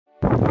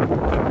Hello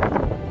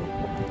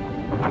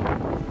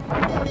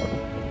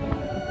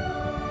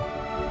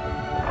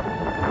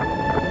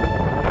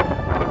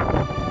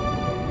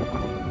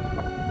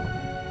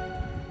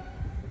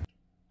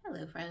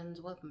friends,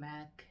 welcome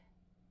back.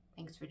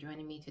 Thanks for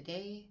joining me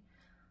today.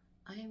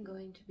 I am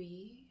going to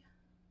be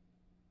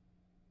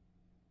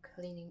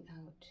cleaning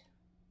out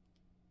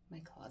my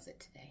closet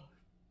today.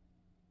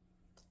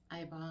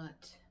 I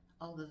bought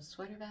all those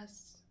sweater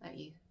vests that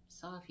you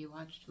saw if you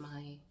watched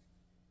my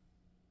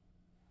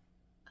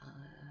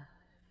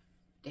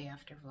day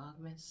after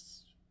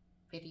Vlogmas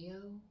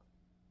video.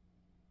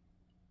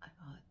 I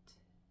bought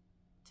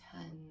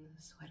 10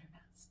 sweater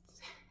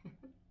vests.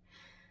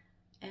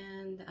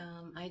 And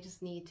I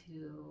just need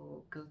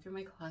to go through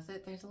my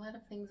closet. There's a lot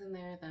of things in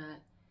there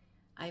that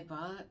I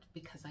bought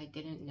because I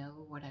didn't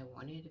know what I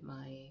wanted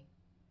my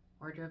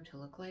wardrobe to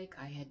look like.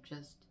 I had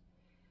just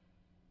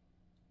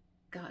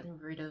gotten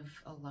rid of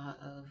a lot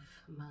of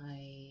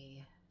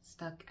my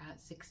stuck at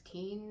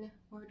 16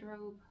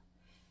 wardrobe,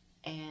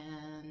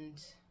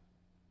 and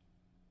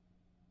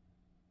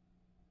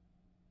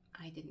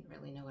I didn't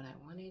really know what I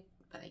wanted,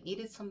 but I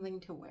needed something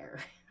to wear.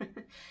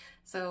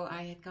 So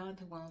I had gone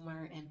to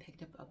Walmart and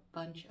picked up a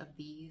bunch of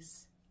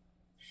these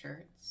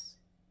shirts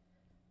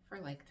for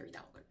like $3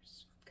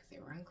 because they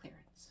were on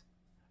clearance.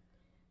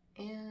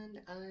 And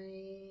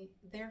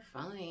they're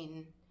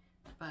fine,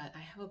 but I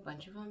have a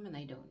bunch of them and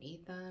I don't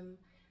need them.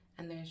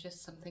 And there's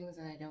just some things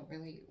that I don't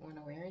really want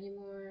to wear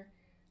anymore.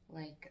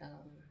 Like,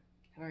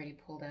 I've already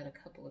pulled out a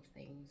couple of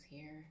things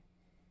here.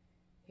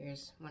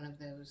 Here's one of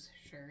those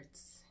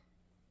shirts.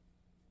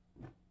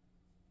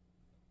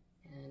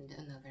 And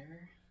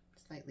another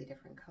slightly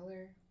different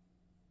color.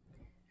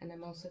 And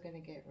I'm also going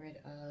to get rid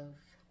of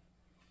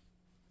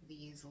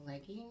these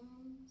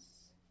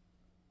leggings.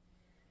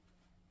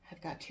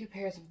 I've got 2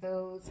 pairs of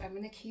those. I'm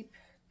going to keep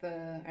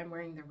I'm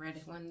wearing the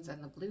red ones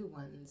and the blue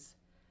ones.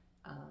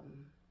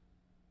 I'm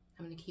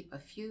going to keep a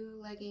few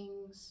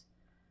leggings,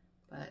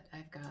 but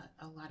I've got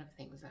a lot of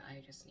things that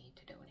I just need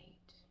to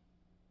donate.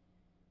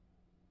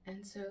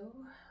 And so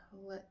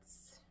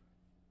let's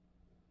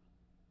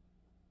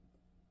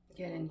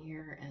get in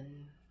here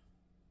and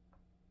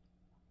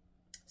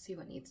see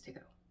what needs to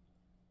go,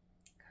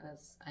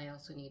 because I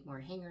also need more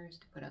hangers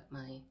to put up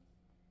my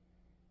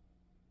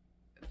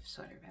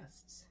sweater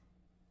vests.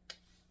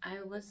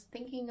 I was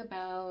thinking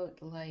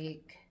about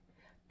like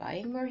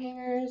buying more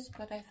hangers,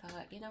 but I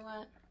thought, you know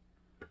what,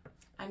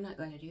 I'm not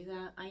going to do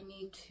that. I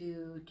need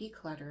to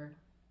declutter.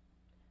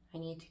 I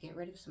need to get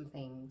rid of some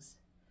things.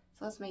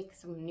 So let's make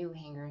some new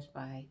hangers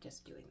by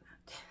just doing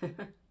that.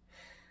 All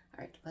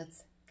right,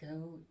 let's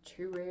go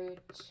to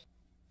it.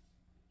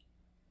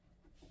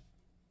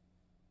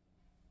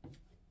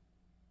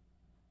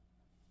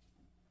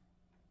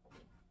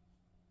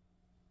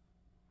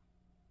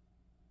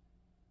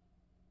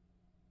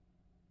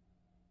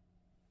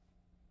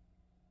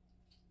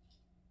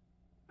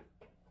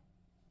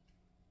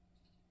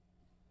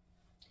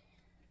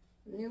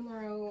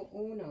 Numero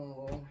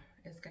uno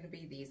is going to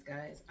be these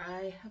guys.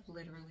 I have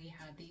literally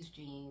had these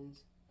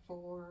jeans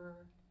for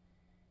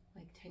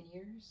like 10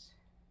 years,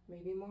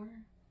 maybe more.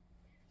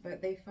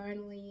 But they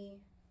finally,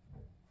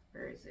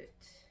 where is it?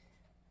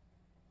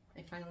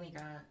 They finally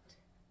got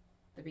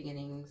the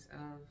beginnings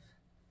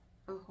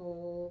of a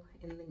hole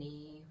in the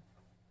knee.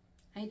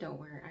 I don't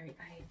wear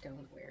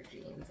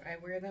jeans. I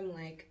wear them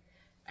like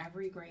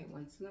every great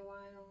once in a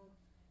while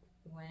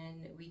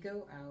when we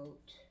go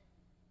out.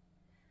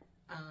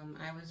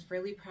 I was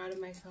really proud of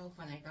myself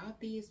when I got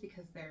these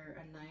because they're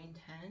a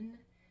 9-10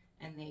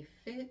 and they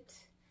fit.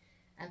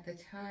 At the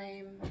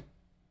time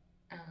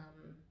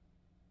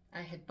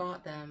I had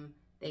bought them,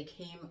 they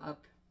came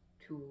up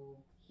to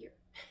here.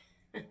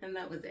 And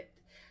that was it.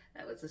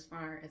 That was as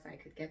far as I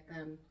could get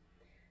them.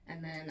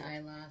 And then I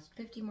lost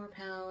 50 more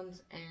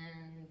pounds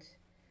and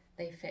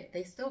they fit.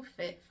 They still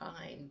fit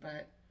fine,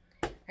 but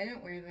I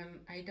don't wear them.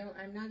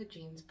 I'm not a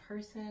jeans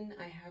person.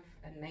 I have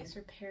a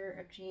nicer pair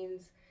of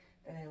jeans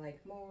that I like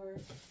more.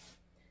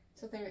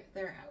 So they're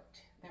out.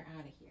 They're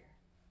out of here.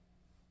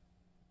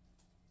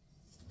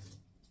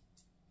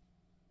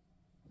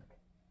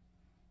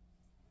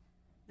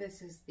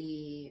 This is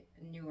the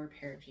newer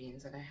pair of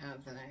jeans that I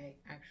have that I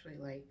actually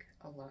like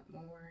a lot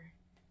more.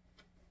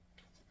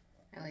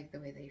 I like the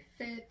way they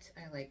fit.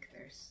 I like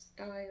their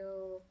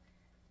style.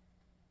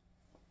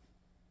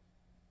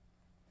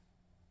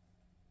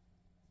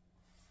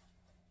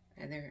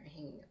 And they're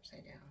hanging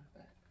upside down,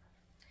 but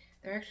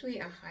they're actually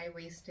a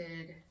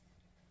high-waisted,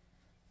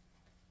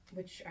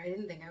 which I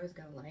didn't think I was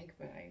gonna like,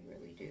 but I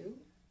really do.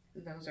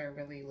 Those are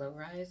really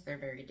low-rise. They're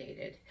very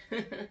dated.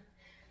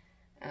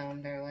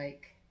 They're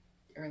like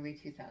early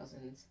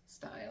 2000s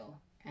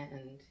style,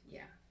 and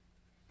yeah,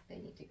 they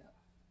need to go.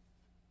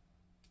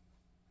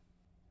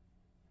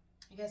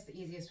 I guess the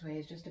easiest way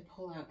is just to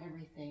pull out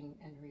everything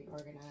and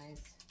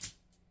reorganize.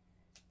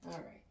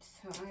 Alright,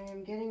 so I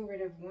am getting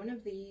rid of one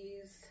of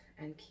these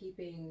and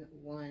keeping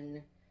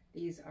one.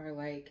 These are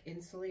like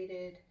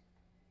insulated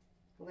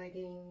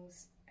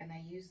leggings, and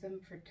I use them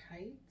for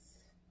tights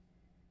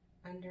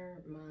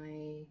under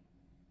my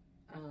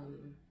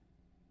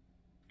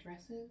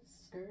dresses,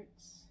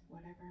 skirts,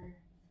 whatever.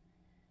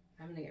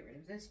 I'm gonna get rid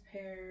of this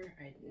pair.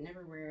 I'd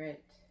never wear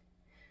it.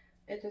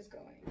 It is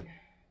going.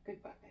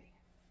 Goodbye.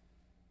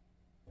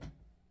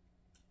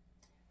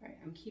 Alright,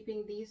 I'm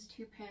keeping these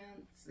two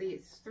pants,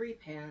 these 3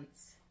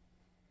 pants.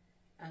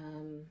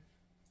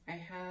 I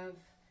have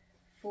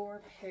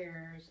 4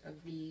 pairs of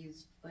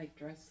these like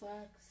dress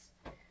slacks,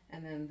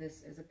 and then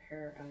this is a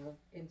pair of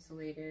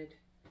insulated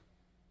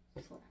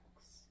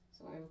slacks.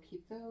 So I will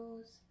keep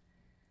those,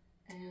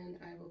 and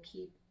I will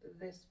keep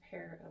this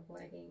pair of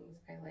leggings.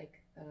 I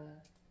like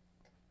the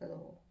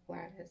little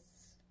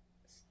lattice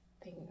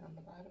thing on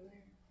the bottom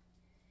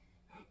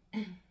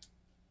there.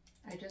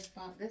 I just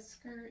bought this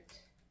skirt,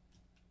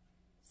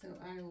 so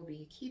I will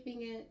be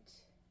keeping it.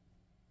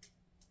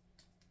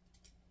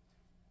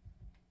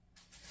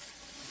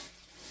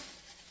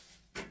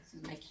 This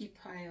is my keep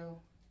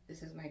pile.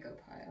 This is my go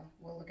pile.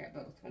 We'll look at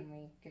both when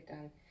we get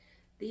done.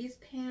 These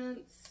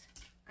pants,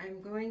 I'm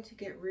going to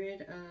get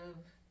rid of.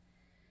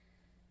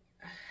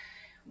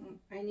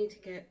 I need to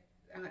get,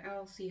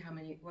 I'll see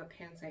what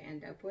pants I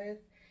end up with,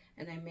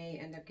 and I may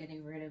end up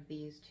getting rid of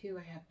these too.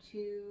 I have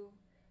 2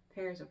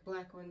 pairs of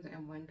black ones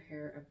and 1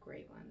 pair of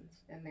gray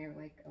ones, and they're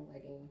like a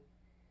legging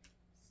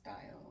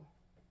style.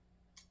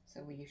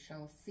 So we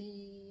shall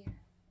see.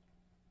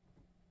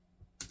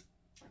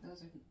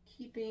 Those are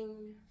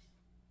keeping.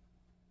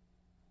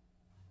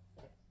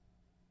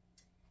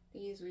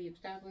 These we've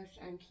established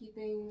I'm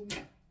keeping.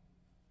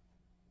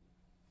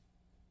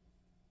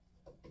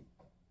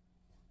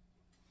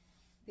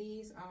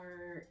 These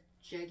are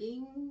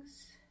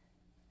jeggings.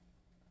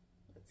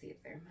 Let's see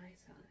if they're my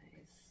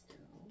size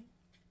still.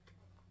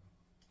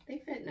 They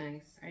fit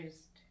nice.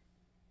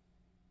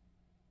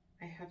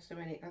 I have so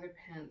many other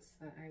pants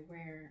that I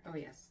wear. Oh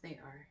yes, they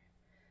are.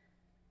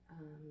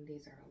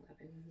 These are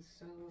 11s,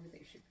 so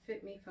they should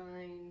fit me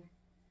fine.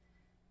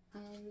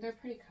 They're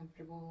pretty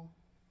comfortable.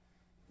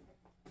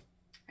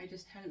 I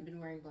just hadn't been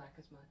wearing black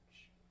as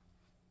much.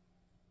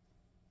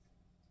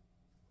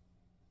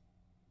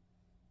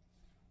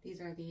 These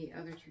are the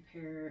other 2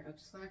 pair of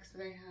slacks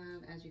that I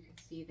have. As you can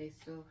see, they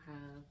still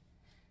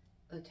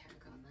have a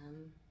tag on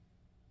them.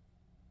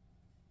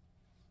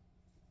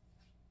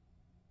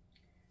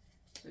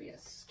 So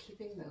yes,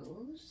 keeping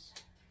those.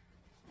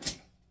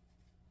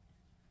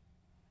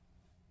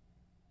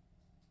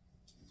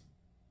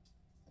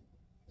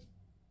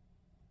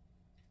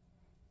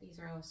 These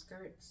are all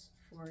skirts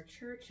for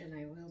church, and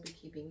I will be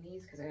keeping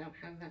these because I don't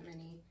have that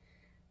many.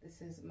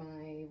 This is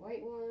my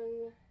white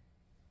one.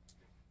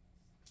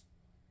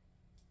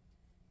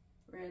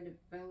 Red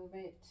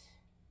velvet,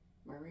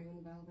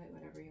 maroon velvet,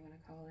 whatever you want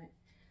to call it.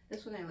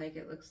 This one I like.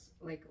 It looks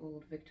like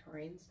old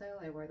Victorian style.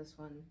 I wore this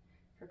one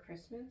for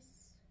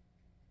Christmas.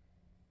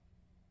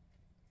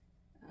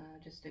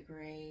 Just a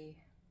gray.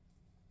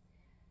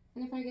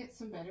 And if I get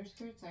some better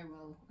skirts, I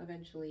will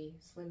eventually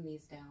slim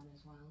these down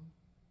as well.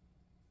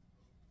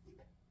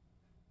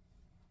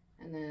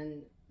 And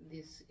then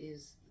this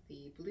is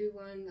the blue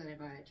one that I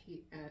bought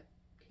at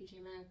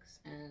TJ Maxx,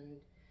 and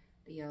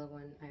the yellow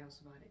one I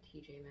also bought at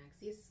TJ Maxx.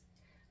 These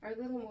are a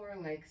little more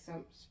like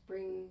some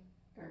spring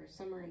or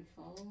summer and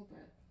fall,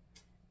 but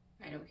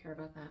I don't care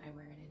about that. I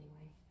wear it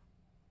anyway.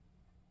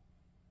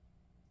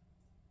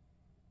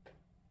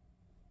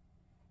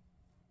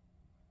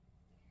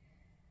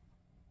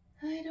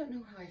 I don't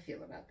know how I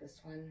feel about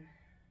this one.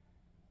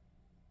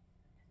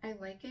 I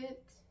like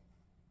it.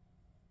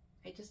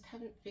 I just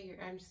haven't figured,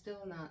 I'm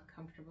still not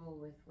comfortable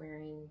with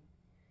wearing,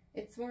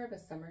 it's more of a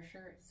summer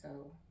shirt,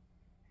 so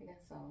I guess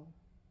I'll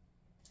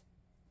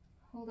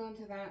hold on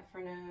to that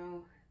for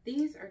now.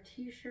 These are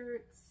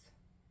t-shirts.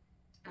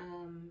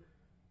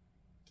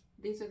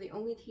 These are the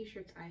only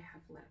t-shirts I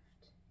have left.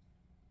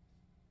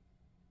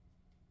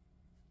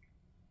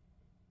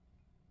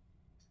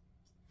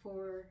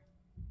 Four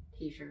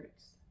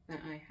t-shirts that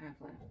I have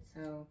left,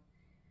 so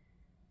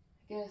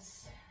I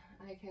guess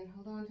I can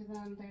hold on to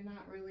them. They're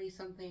not really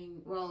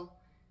something,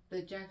 well,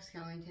 the Jack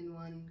Skellington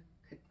one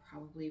could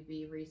probably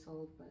be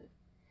resold, but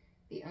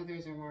the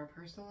others are more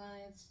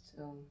personalized,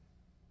 so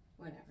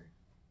whatever.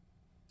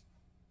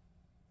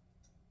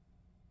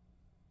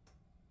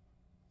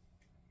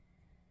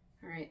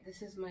 Alright,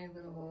 this is my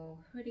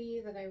little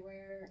hoodie that I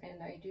wear,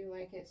 and I do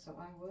like it, so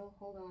I will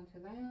hold on to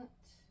that.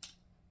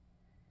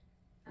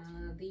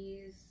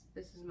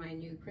 This is my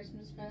new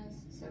Christmas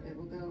vest, so it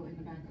will go in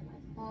the back of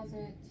my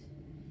closet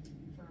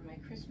for my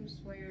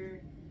Christmas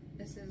wear.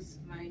 This is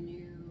my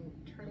new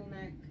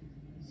turtleneck,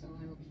 so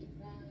I will keep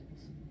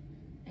that.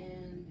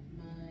 And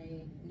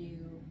my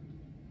new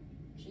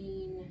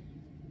jean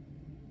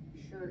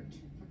shirt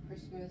for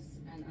Christmas,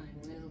 and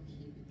I will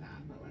keep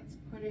that. But let's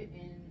put it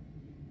in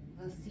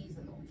the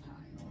seasonal pile.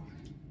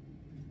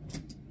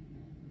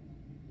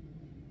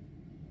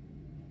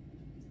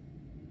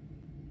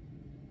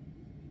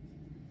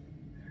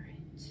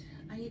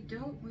 I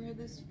don't wear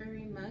this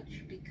very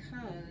much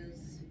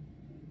because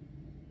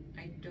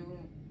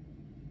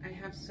I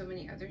have so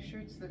many other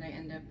shirts that I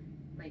end up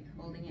like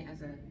holding it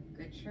as a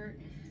good shirt.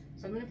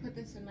 So I'm gonna put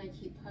this in my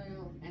keep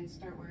pile and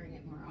start wearing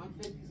it more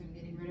often because I'm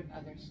getting rid of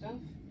other stuff.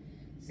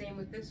 Same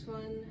with this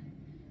one,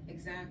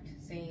 exact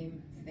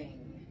same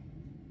thing.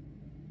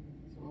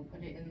 So we'll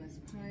put it in this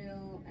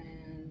pile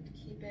and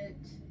keep it.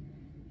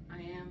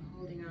 I am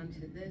holding on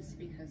to this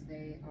because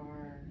they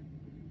are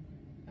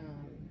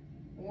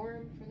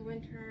warm for the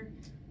winter.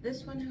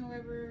 This one,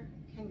 however,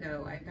 can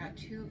go. I've got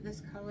 2 of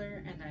this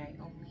color and I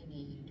only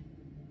need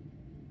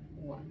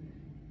 1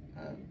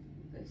 of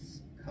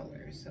this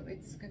color, so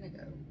it's gonna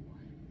go.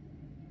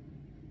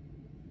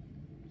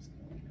 Just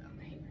gonna leave it on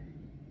the hanger.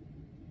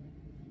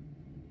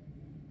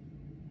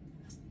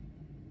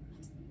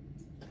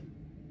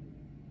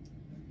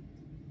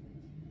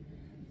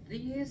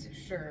 These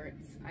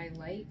shirts I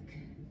like.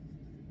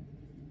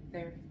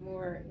 They're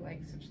more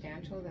like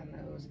substantial than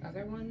those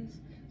other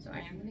ones, so I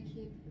am gonna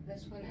keep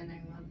this one, and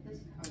I love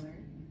this color.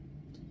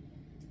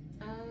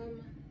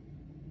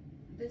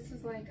 This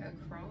is like a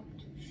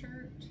cropped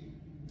shirt,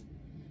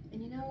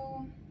 and you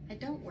know, I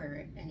don't wear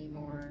it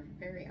anymore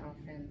very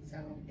often, so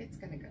it's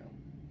gonna go.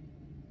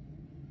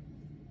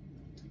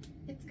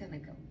 It's gonna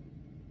go.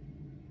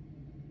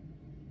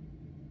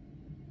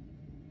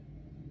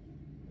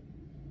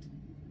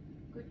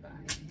 Goodbye.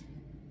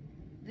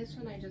 This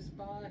one I just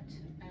bought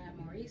at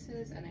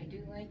Maurice's, and I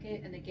do like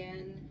it, and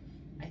again,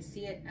 I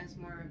see it as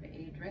more of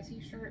a dressy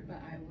shirt,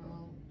 but I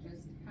will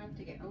just have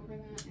to get over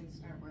that and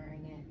start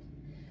wearing it.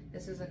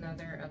 This is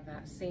another of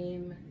that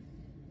same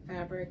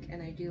fabric,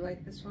 and I do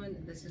like this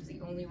one. This is the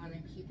only one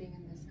I'm keeping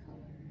in this color.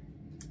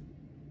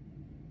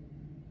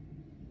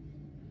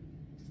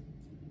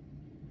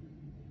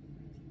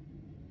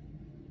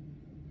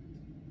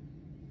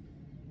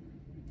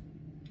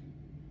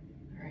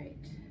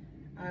 Alright,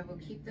 I will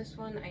keep this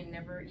one. I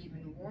never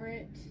even wore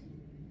it,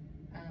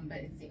 but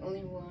it's the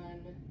only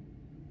one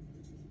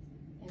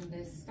in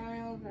this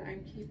style that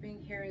I'm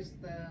keeping. Here is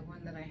the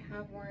one that I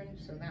have worn,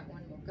 so that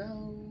one will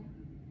go.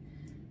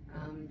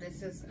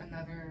 This is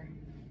another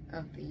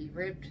of the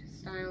ribbed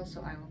style,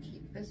 so I will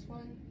keep this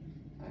one.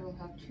 I will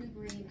have 2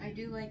 green. I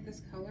do like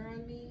this color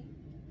on me.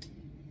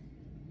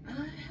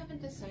 I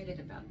haven't decided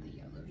about the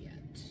yellow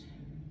yet.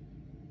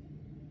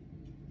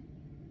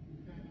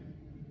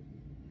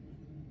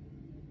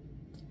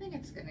 I think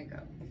it's gonna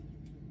go.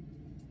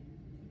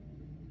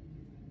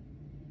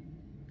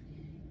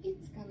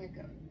 It's gonna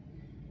go.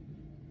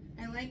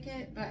 I like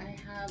it, but I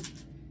have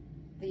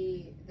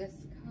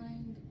this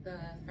kind, the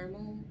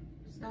thermal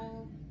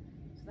style,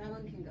 so that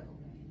one can go away.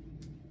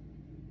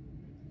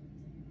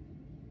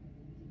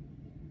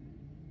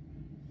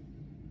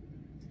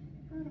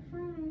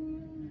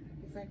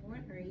 It's like, what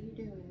are you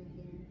doing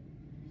here?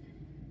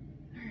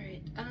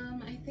 Alright,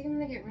 I think I'm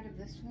gonna get rid of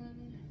this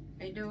one.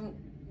 I don't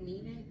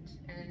need it,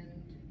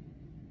 and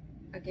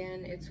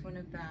again, it's one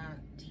of that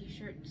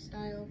t-shirt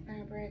style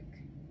fabric,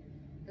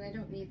 and I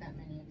don't need that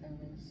many of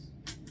those.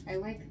 I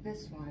like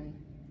this one.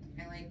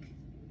 I like,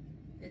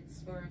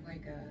 it's more of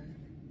like a,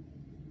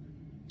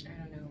 I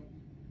don't know,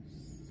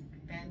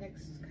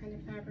 spandex kind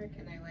of fabric,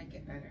 and I like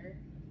it better.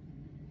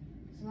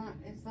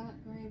 It's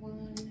that gray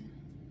one.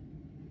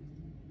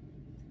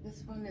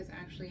 This one is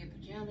actually a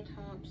pajama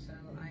top, so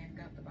I've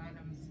got the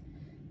bottoms,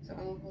 so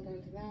I'll hold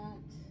on to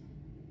that.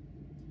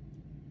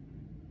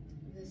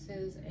 This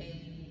is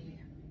a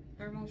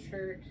thermal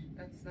shirt,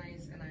 that's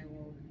nice, and I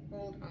will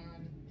hold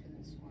on to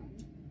this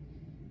one.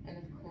 And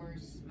of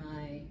course,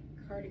 my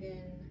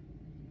cardigan,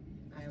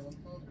 I will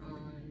hold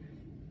on.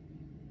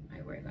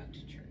 I wear that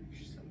to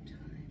church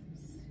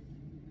sometimes.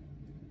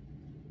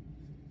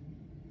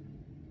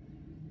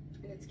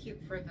 And it's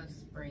cute for the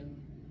spring.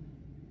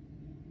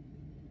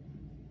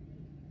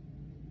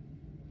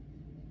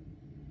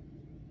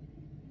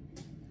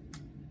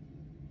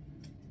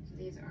 So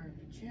these are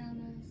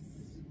pajamas,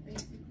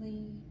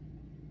 basically.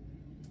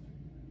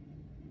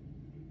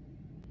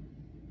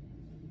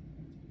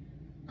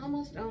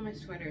 Almost all my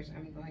sweaters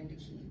I'm going to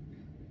keep.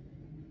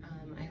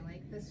 I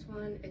like this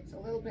one. It's a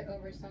little bit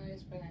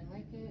oversized, but I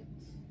like it.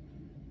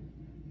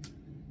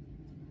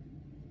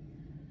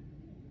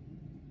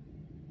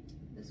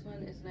 This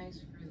one is nice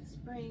for the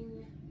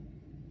spring.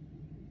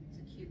 It's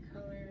a cute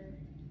color.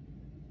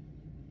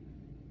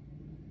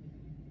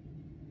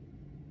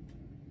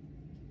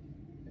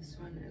 This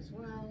one as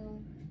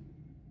well.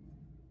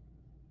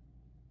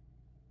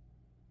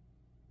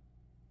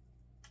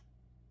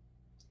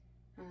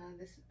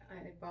 This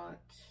I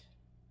bought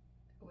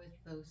with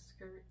those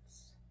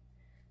skirts,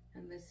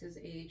 and this is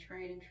a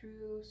tried and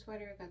true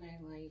sweater that I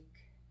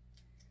like,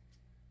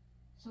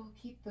 so I'll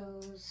keep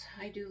those.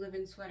 I do live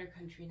in sweater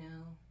country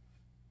now.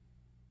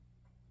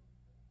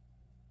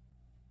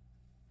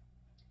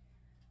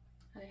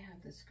 I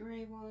have this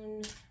gray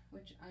one,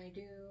 which I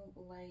do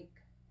like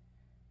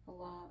a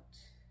lot.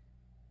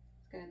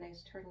 It's got a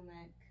nice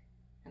turtleneck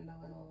and the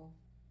little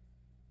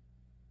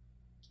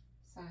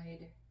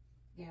side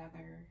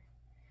gather.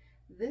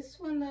 This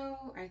one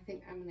though, I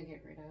think I'm gonna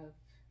get rid of.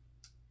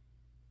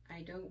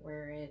 I don't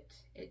wear it.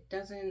 It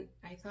doesn't,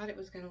 I thought it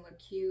was gonna look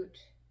cute.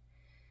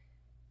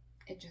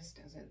 It just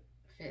doesn't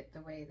fit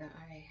the way that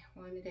I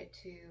wanted it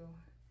to.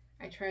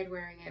 I tried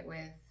wearing it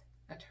with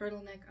a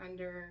turtleneck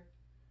under.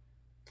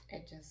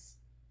 It just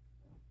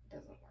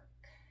doesn't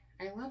work.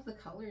 I love the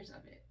colors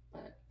of it,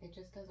 but it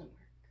just doesn't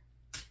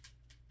work.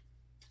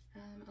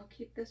 I'll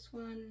keep this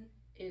one.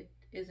 It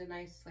is a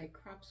nice like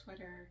crop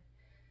sweater,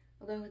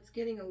 although it's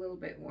getting a little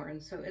bit worn,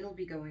 so it'll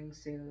be going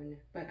soon,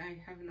 but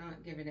I have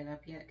not given it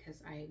up yet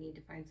because I need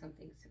to find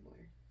something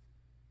similar.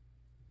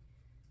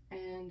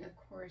 And of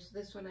course,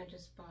 this one I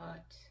just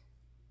bought.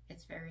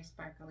 It's very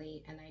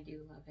sparkly and I do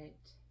love it.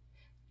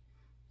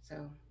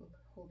 So we'll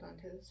hold on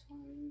to this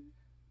one.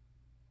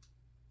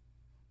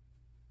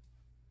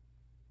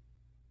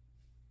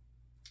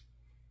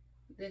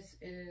 This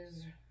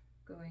is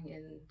going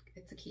in,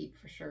 it's a keep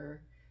for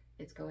sure.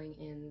 It's going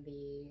in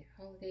the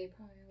holiday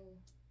pile.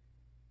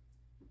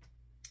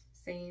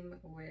 Same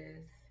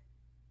with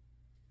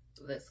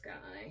this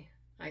guy.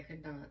 I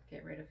could not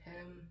get rid of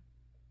him.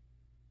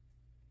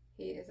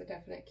 He is a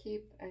definite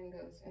keep and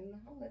goes in the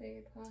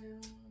holiday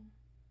pile.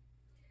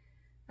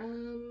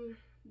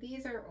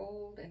 These are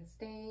old and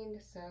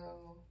stained,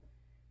 so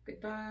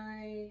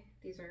goodbye.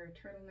 These are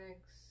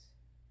turtlenecks.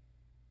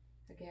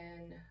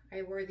 Again,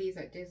 I wore these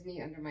at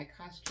Disney under my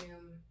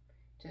costume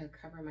to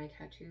cover my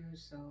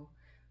tattoos, so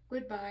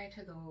goodbye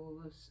to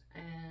those.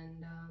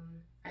 And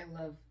I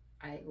love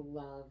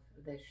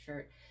this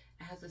shirt.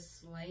 It has a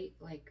slight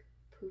like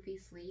poofy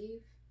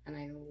sleeve and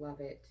I love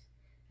it.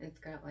 And it's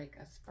got like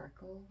a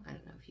sparkle. I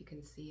don't know if you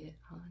can see it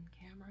on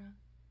camera.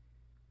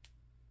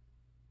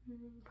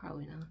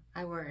 Probably not.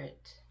 I wore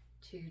it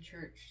to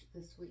church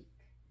this week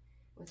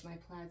with my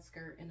plaid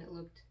skirt and it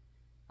looked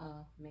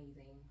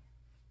amazing.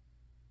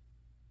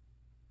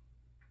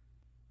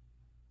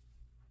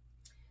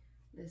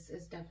 This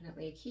is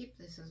definitely a keep.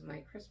 This is my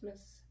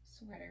Christmas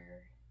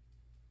sweater.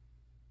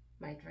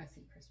 My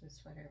dressy Christmas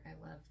sweater. I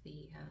love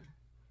the,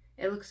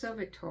 it looks so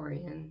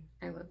Victorian.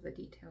 I love the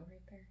detail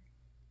right there.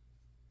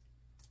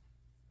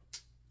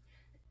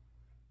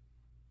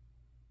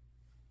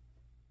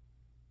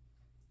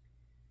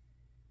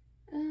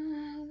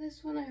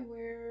 This one I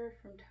wear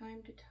from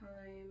time to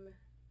time.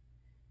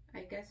 I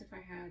guess if I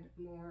had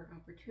more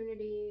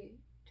opportunity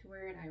to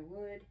wear it, I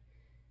would.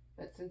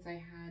 But since I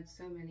had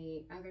so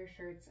many other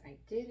shirts, I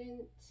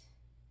didn't.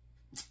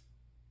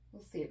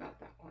 We'll see about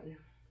that one.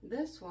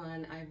 This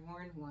one I've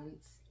worn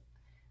once.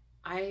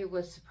 I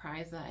was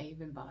surprised that I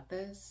even bought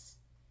this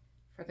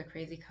for the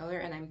crazy color,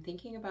 and I'm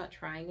thinking about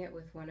trying it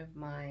with one of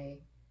my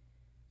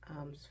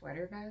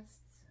sweater vests.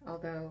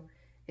 Although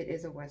it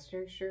is a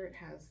Western shirt,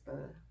 has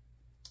the,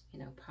 you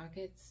know,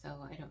 pockets, so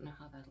I don't know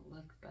how that'll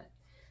look, but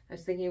I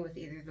was thinking with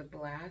either the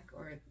black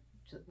or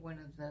one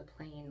of the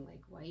plain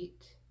like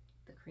white,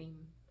 the cream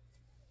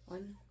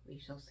one. We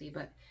shall see.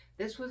 But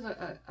this was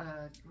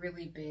a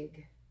really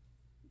big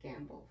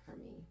gamble for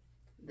me,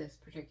 this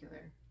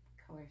particular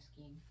color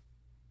scheme.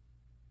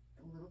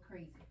 A little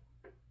crazy.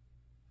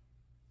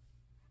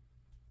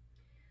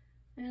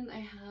 And I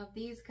have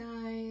these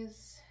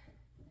guys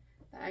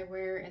that I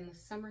wear in the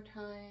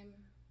summertime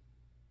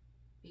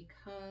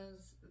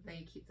because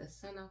they keep the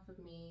sun off of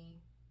me.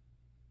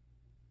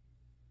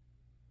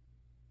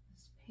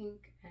 This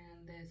pink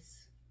and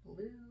this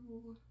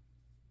blue.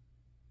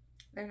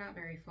 They're not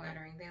very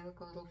flattering. They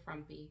look a little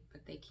frumpy,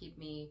 but they keep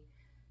me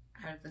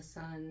out of the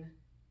sun.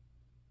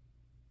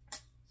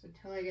 So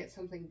until I get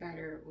something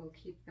better, we'll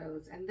keep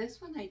those. And this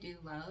one I do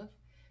love.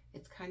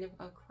 It's kind of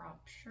a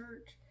crop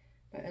shirt,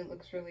 but it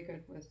looks really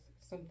good with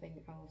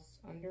something else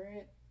under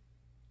it,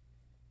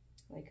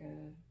 like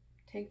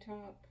a tank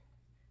top.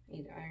 I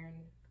need to iron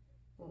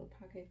the little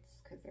pockets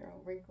because they're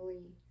all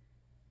wrinkly.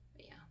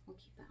 But yeah, we'll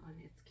keep that one.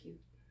 It's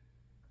cute.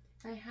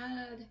 If I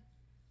had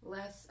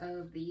less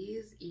of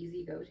these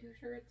easy go-to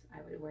shirts,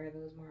 I would wear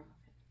those more often.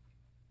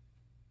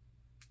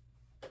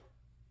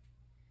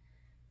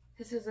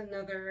 This is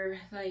another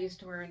that I used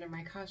to wear under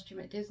my costume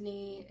at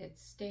Disney.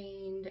 It's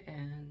stained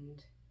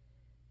and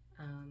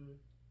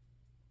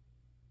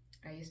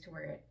I used to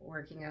wear it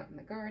working out in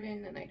the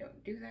garden and I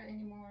don't do that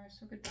anymore,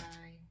 so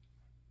goodbye.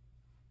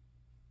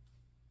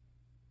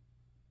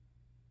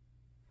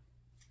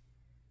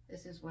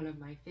 This is one of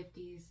my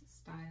 50s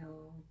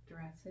style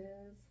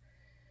dresses.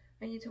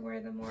 I need to wear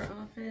them more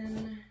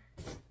often.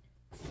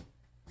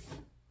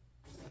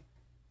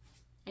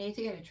 I need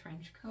to get a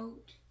trench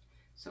coat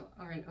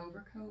or an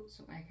overcoat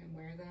so I can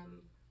wear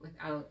them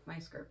without my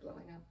skirt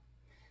blowing up.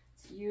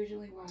 It's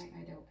usually why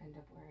I don't end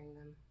up wearing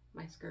them.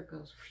 My skirt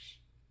goes whoosh.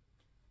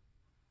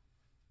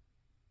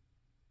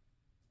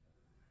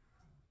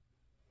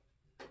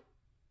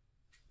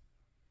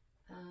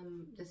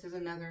 This is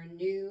another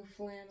new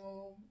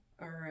flannel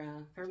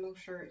or thermal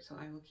shirt, so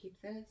I will keep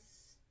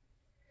this.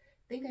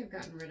 I think I've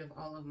gotten rid of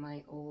all of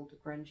my old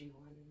grungy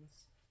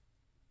ones.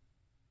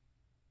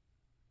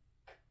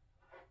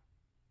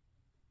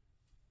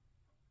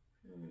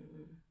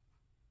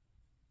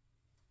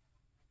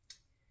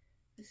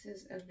 This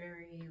is a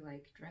very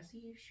like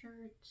dressy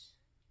shirt,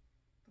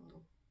 a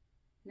little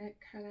neck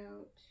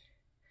cutout.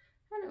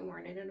 I haven't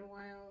worn it in a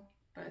while,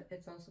 but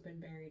it's also been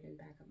buried in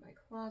back of my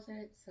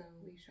closet, so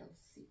we shall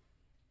see.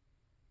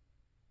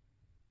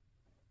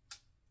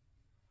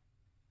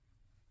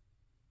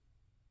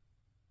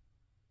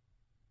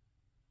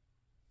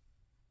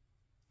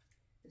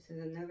 This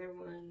is another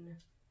one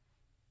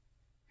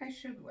I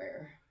should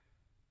wear.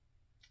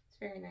 It's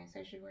very nice.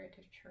 I should wear it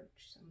to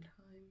church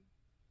sometime.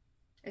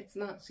 It's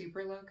not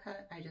super low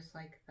cut. I just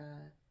like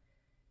the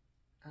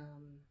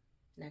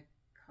neck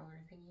collar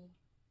thingy.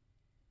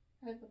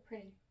 I look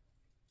pretty.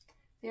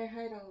 See, I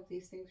hide all of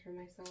these things from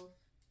myself.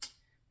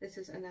 This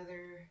is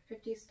another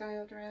 50s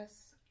style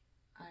dress.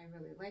 I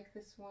really like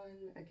this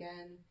one.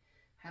 Again,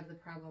 have the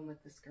problem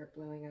with the skirt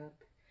blowing up.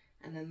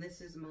 And then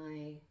this is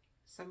my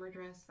summer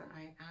dress that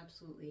I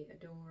absolutely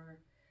adore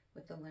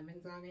with the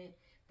lemons on it.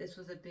 This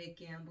was a big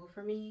gamble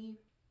for me,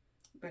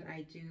 but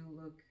I do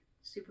look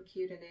super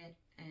cute in it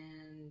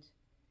and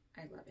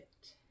I love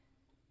it.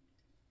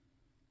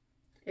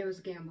 It was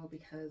a gamble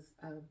because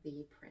of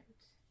the print.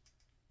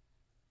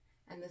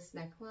 And this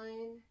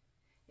neckline,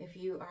 if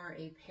you are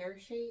a pear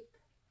shape,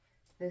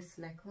 this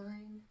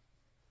neckline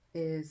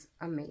is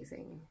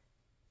amazing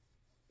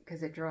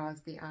because it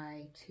draws the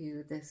eye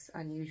to this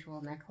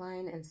unusual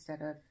neckline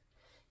instead of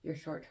your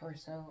short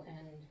torso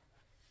and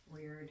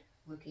weird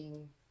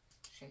looking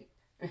shape.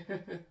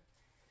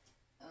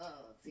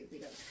 Oh, let's see if we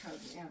don't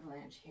cause an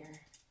avalanche here.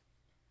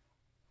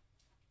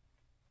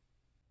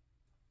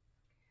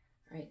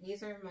 Alright,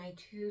 these are my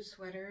two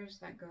sweaters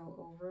that go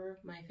over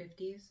my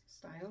 50s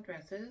style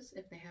dresses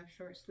if they have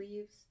short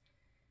sleeves.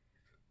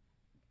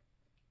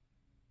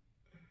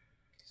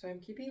 So I'm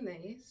keeping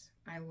these.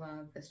 I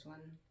love this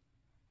one.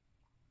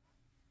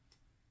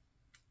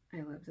 I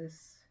love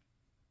this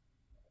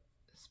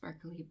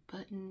sparkly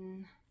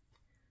button.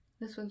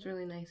 This one's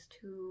really nice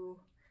too.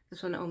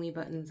 This one only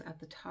buttons at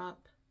the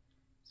top,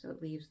 so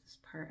it leaves this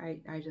part.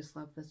 I just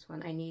love this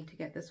one. I need to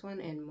get this one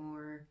in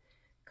more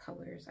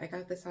colors. I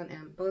got this on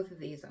both of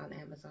these on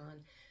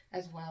Amazon,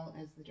 as well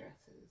as the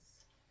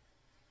dresses.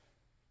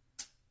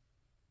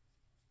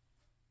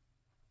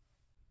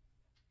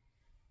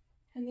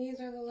 And these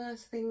are the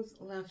last things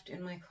left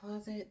in my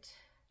closet.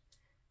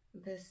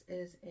 This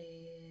is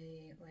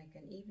like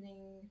an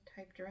evening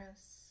type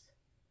dress.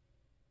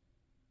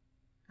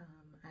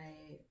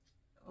 I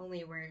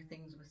only wear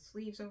things with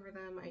sleeves over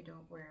them. I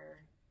don't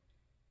wear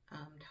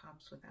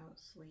tops without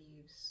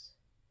sleeves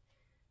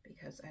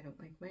because I don't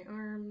like my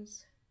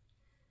arms.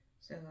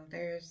 So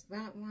there's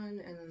that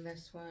one, and then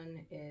this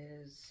one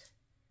is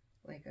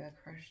like a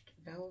crushed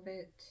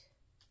velvet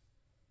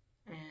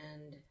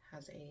and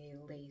has a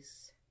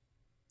lace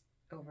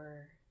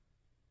over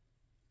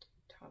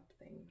top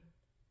thing.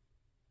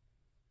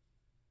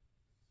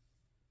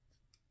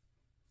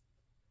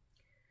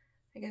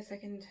 I guess I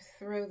can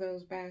throw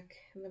those back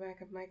in the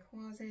back of my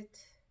closet.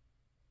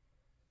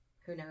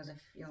 Who knows if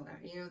you'll,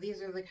 you know,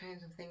 these are the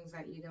kinds of things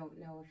that you don't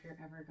know if you're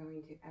ever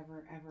going to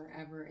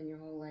ever in your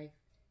whole life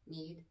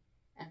need,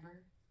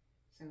 ever.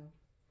 So,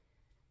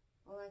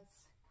 well,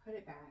 let's put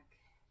it back.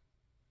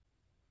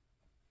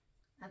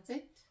 That's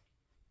it.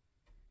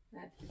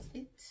 That is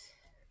it.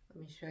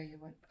 Let me show you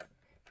what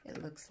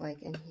it looks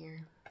like in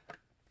here.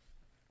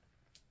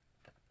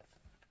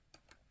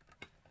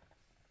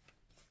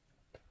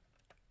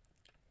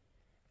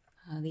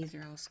 These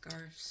are all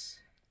scarves.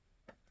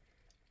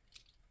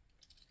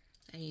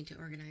 I need to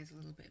organize a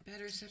little bit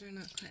better so they're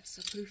not quite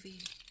so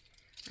poofy.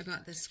 I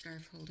bought this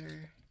scarf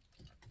holder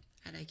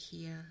at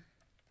IKEA.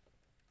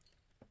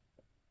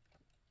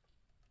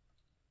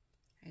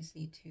 I just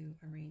need to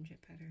arrange it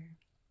better.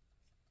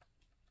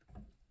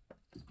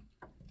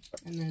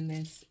 And then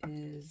this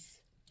is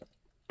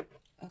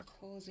a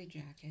cozy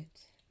jacket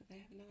that I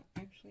have not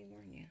actually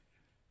worn yet.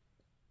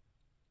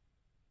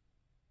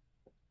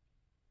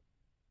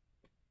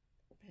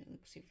 But it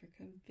looks super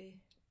comfy.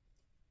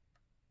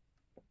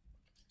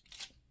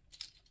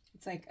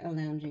 It's like a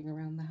lounging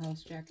around the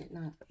house jacket,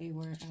 not a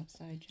wear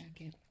outside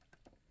jacket.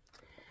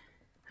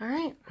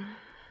 Alright,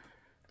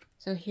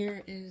 so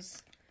here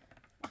is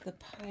the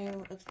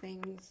pile of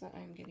things that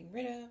I'm getting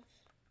rid of.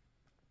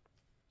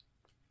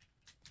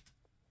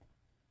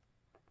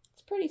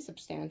 It's pretty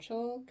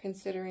substantial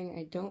considering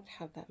I don't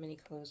have that many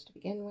clothes to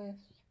begin with.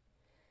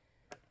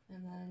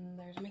 And then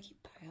there's my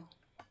keep pile.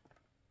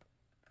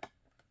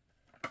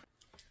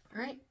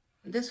 Alright,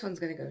 this one's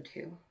gonna go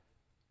too.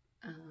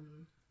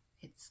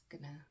 It's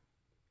gonna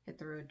hit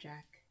the road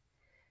jack.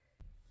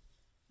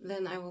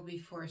 Then I will be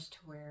forced to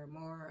wear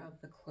more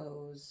of the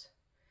clothes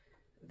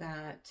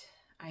that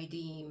I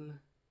deem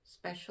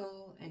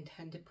special and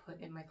tend to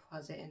put in my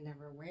closet and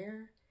never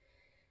wear,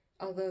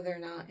 although they're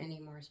not any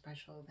more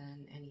special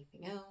than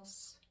anything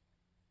else.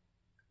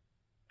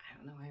 I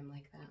don't know why I'm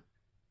like that.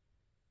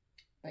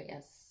 But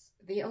yes,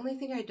 the only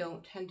thing I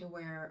don't tend to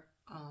wear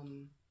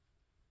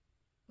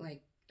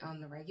like on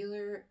the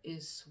regular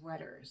is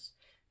sweaters,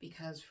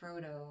 because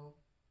Frodo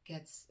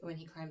gets, when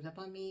he climbs up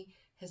on me,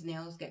 his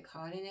nails get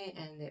caught in it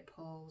and it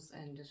pulls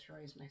and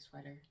destroys my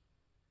sweater.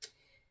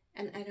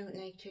 And I don't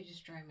like to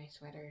destroy my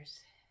sweaters.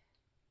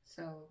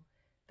 So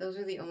those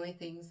are the only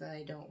things that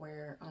I don't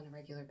wear on a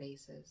regular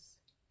basis.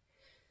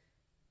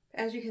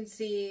 As you can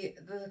see,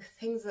 the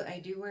things that I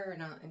do wear are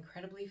not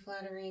incredibly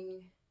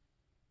flattering,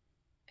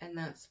 and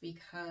that's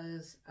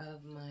because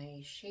of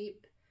my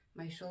shape.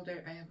 My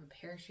shoulder, I have a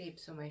pear shape,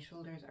 so my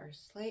shoulders are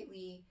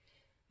slightly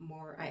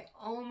more, I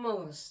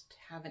almost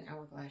have an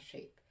hourglass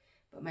shape,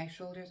 but my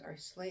shoulders are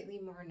slightly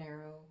more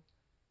narrow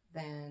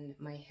than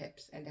my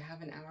hips, and to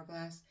have an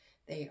hourglass,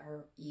 they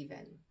are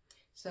even.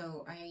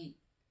 So I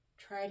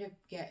try to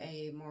get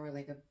a more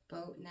like a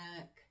boat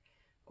neck,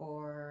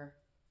 or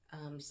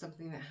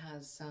something that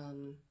has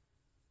some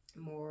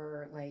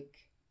more like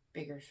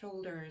bigger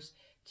shoulders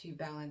to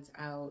balance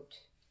out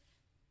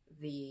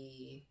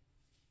the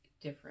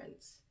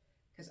difference,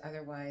 because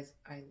otherwise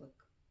I look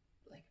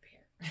like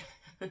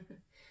a pear.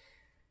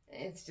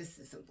 It's just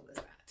as simple as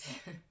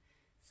that.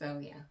 So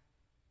yeah.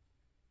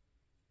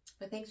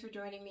 But thanks for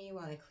joining me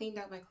while I cleaned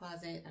out my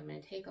closet. I'm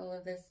going to take all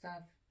of this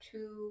stuff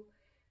to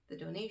the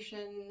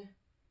donation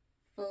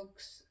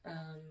folks,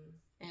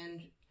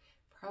 and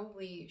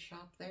probably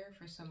shop there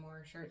for some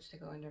more shirts to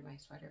go under my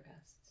sweater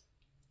vests.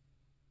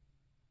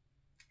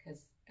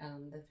 Because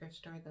the thrift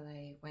store that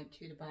I went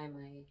to buy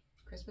my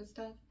Christmas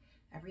stuff,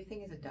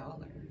 everything is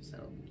 $1,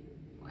 so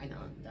why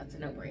not? That's a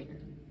no-brainer.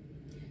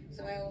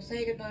 So I will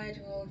say goodbye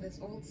to all of this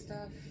old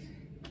stuff.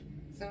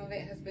 Some of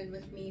it has been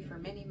with me for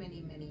many,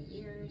 many, many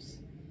years,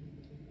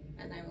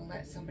 and I will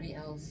let somebody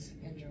else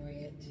enjoy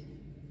it.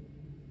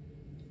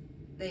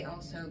 They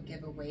also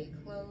give away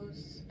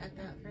clothes at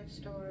that thrift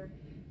store,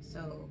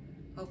 so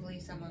hopefully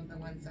some of the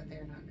ones that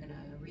they're not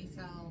gonna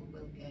resell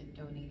will get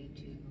donated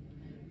to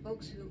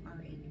folks who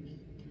are in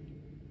need.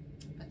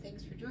 But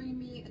thanks for joining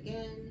me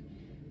again.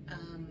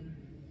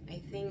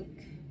 I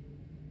think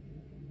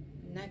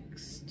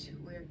next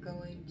we're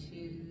going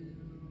to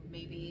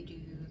maybe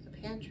do the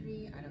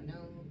pantry. I don't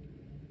know.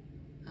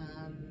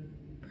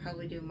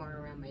 Probably do more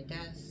around my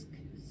desk.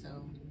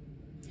 So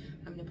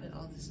I'm gonna put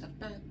all this stuff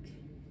back,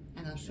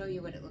 and I'll show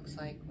you what it looks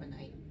like when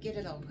I get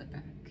it all put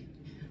back.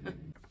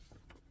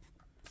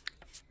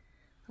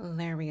 Well,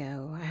 there we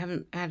go. I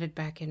haven't added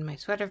back in my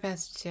sweater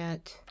vests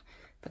yet,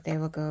 but they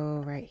will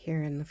go right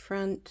here in the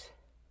front.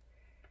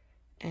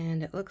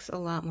 And it looks a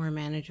lot more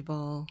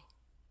manageable.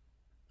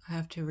 I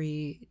have to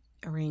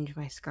rearrange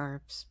my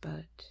scarves,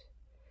 but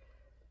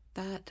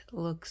that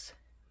looks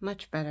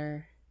much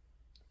better,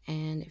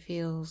 and it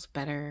feels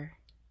better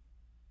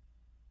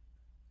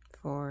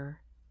for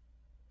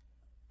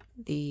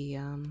the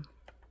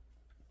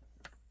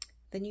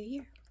new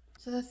year.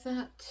 So that's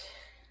that.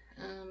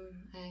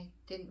 I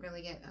didn't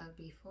really get a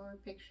before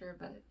picture,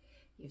 but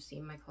you've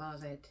seen my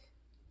closet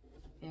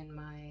in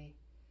my,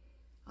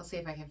 I'll see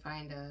if I can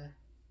find a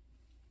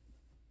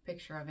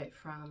picture of it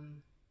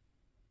from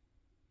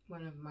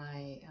one of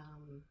my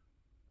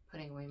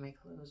putting away my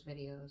clothes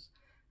videos.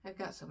 I've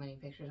got so many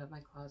pictures of my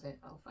closet.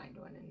 I'll find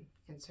one and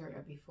insert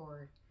a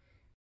before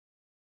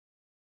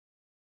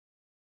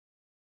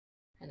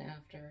and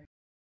after.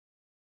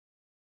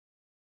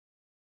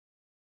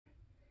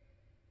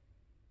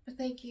 But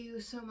thank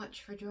you so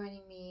much for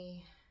joining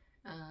me.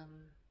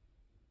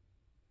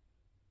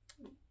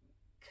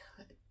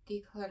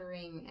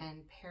 Decluttering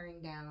and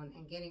paring down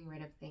and getting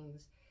rid of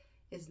things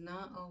is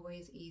not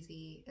always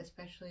easy,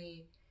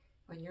 especially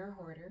when you're a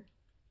hoarder.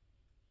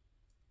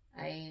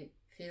 I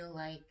feel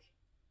like,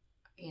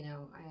 you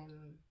know,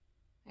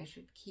 I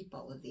should keep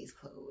all of these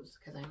clothes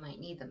because I might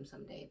need them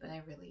someday, but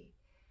I really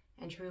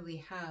and truly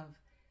have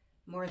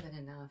more than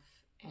enough,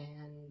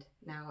 and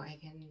now I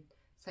can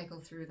cycle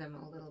through them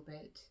a little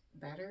bit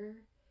better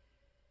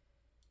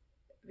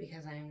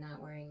because I'm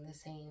not wearing the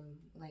same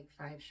like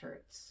 5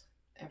 shirts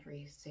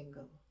every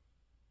single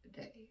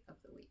day of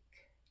the week,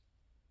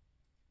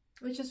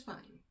 which is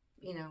fine.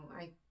 You know,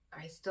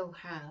 I still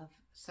have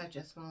such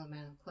a small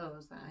amount of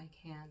clothes that I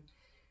can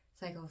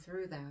cycle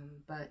through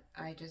them, but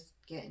I just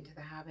get into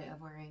the habit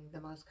of wearing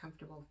the most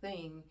comfortable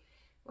thing,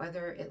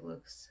 whether it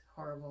looks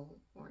horrible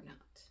or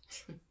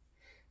not.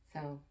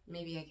 So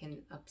maybe I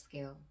can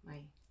upscale my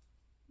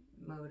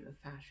mode of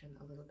fashion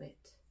a little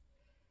bit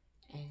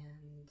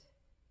and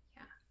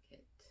yeah,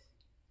 get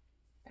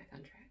back on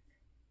track.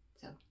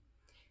 So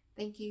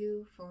thank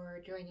you for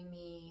joining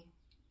me,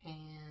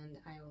 and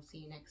I will see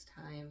you next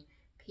time.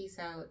 Peace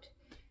out,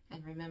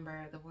 and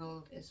remember, the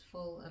world is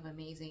full of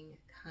amazing,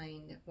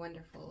 kind,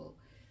 wonderful,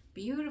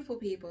 beautiful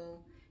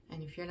people,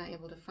 and if you're not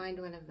able to find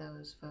one of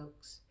those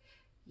folks,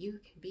 you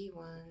can be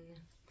one.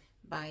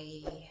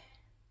 Bye.